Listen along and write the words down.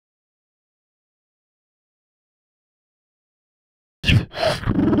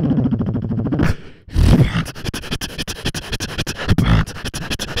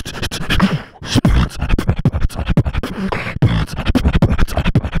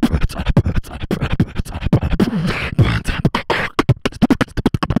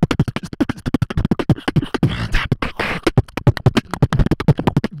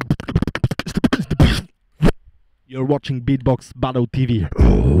You're watching Beatbox Battle TV.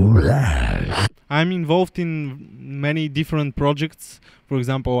 I'm involved in many different projects. For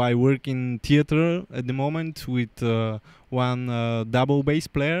example, I work in theater at the moment with one double bass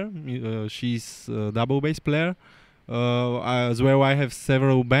player. She's a double bass player. As well, I have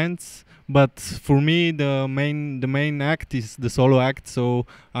several bands. But for me, the main act is the solo act. So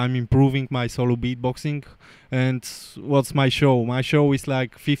I'm improving my solo beatboxing. And what's my show? My show is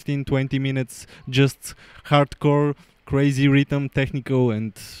like 15-20 minutes, just hardcore, crazy rhythm, technical,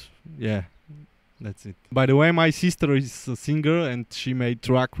 and yeah, that's it. By the way, my sister is a singer, and she made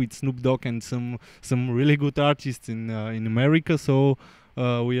track with Snoop Dogg and some really good artists in America. So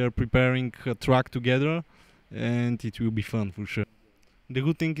we are preparing a track together, and it will be fun for sure. The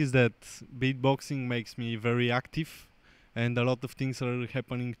good thing is that beatboxing makes me very active, and a lot of things are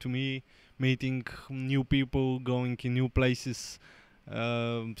happening to me, meeting new people, going in new places,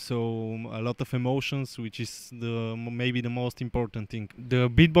 so a lot of emotions, which is maybe the most important thing. The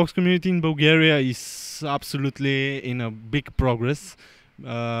beatbox community in Bulgaria is absolutely in a big progress.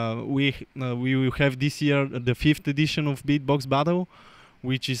 We will have this year the 5th edition of Beatbox Battle,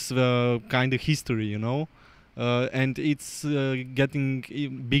 which is kind of history, you know, and it's getting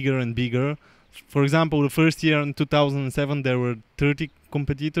bigger and bigger. For example, the first year in 2007 there were 30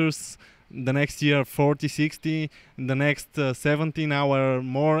 competitors, the next year 40, 60, the next 70 now are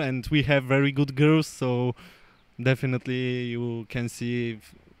more, and we have very good girls, so definitely you can see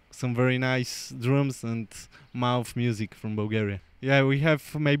some very nice drums and mouth music from Bulgaria. Yeah, we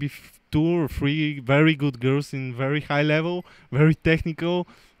have maybe 2 or 3 very good girls in very high level, very technical.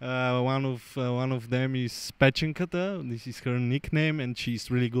 One of them is Pechenkata, this is her nickname, and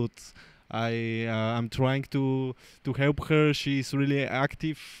she's really good. I'm trying to help her. She's really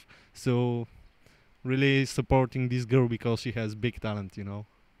active, so really supporting this girl because she has big talent, you know.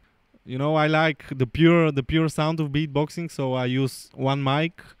 You know, I like the pure sound of beatboxing, so I use one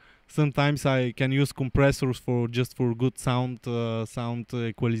mic. Sometimes I can use compressors for good sound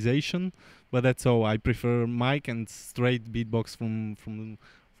equalization, but that's all. I prefer mic and straight beatbox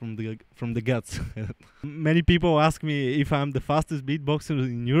from the guts. Many people ask me if I'm the fastest beatboxer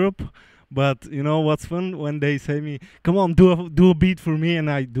in Europe. But you know what's fun? When they say me, come on, do a beat for me,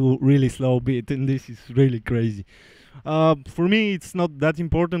 and I do really slow beat, and this is really crazy. For me, it's not that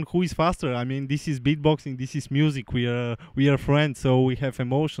important who is faster. I mean, this is beatboxing, this is music. We are friends, so we have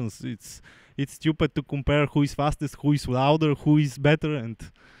emotions. It's stupid to compare who is fastest, who is louder, who is better, and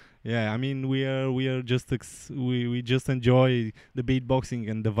yeah, I mean, we just enjoy the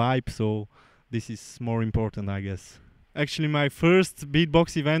beatboxing and the vibe. So this is more important, I guess. Actually, my first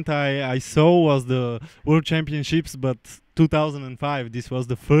beatbox event I saw was the World Championships, but 2005. This was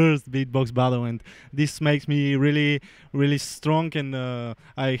the first beatbox battle, and this makes me really, really strong. And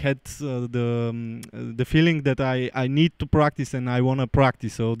I had the feeling that I need to practice, and I want to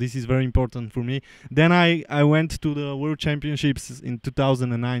practice. So this is very important for me. Then I went to the World Championships in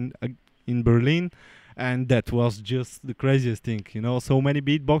 2009 in Berlin. And that was just the craziest thing, you know. So many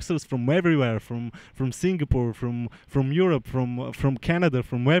beatboxers from everywhere, from Singapore, from Europe, from Canada,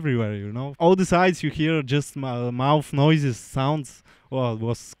 from everywhere, you know. All the sides you hear, just mouth noises, sounds. Well, it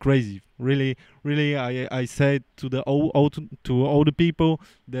was crazy. Really, really, I said to all the people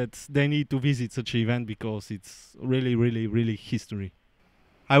that they need to visit such an event because it's really, really, really history.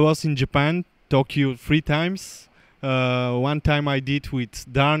 I was in Japan, Tokyo 3 times. One time I did with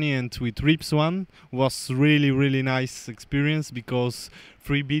Darnie and with Rips One. Was really nice experience because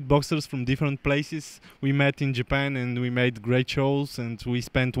 3 beatboxers from different places we met in Japan, and we made great shows, and we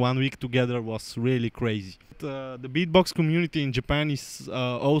spent 1 week together. Was really crazy. The beatbox community in Japan is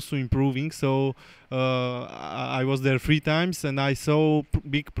also improving, so I was there 3 times, and I saw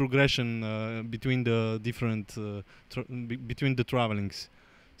big progression between the different between the travelings.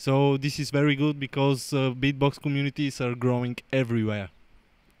 So this is very good because beatbox communities are growing everywhere.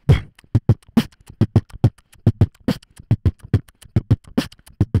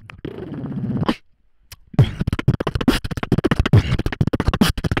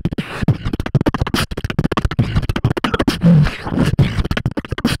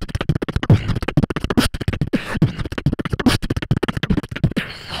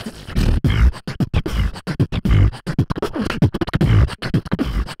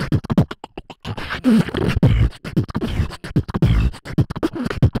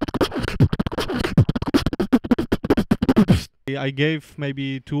 I gave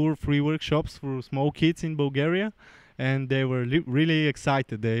maybe 2 or 3 workshops for small kids in Bulgaria, and they were really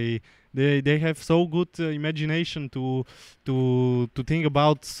excited. They have so good imagination to think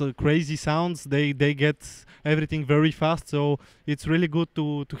about crazy sounds. They get everything very fast. So it's really good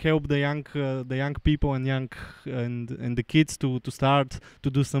to help the young people and and the kids to start to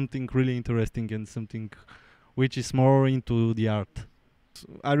do something really interesting and something which is more into the art.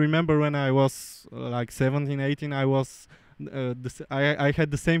 I remember when I was like 17, 18, I was I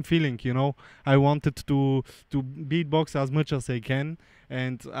had the same feeling, you know. I wanted to beatbox as much as I can,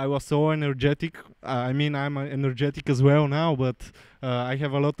 and I was so energetic. I mean, I'm energetic as well now, but I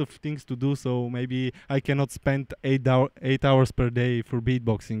have a lot of things to do, so maybe I cannot spend 8 hours per day for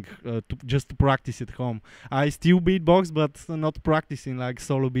beatboxing just to practice at home. I still beatbox, but not practicing like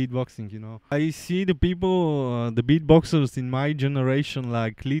solo beatboxing, you know. I see the people, the beatboxers in my generation,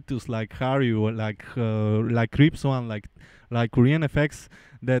 like Litus, like Harry, or like Rips One, like Korean FX,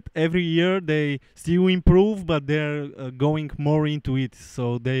 that every year they still improve, but they're going more into it.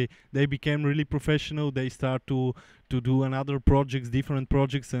 So they became really professional. They start to do another projects, different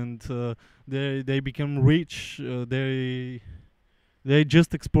projects, and they become rich. They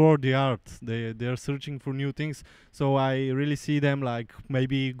just explore the art. They're searching for new things. So I really see them like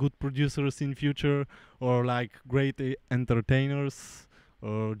maybe good producers in future, or like great entertainers,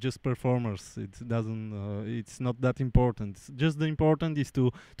 or just performers. It doesn't it's not that important. Just the important is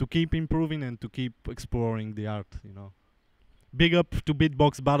to keep improving and to keep exploring the art, you know. Big up to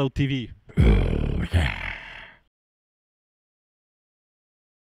Beatbox Battle TV. Yeah.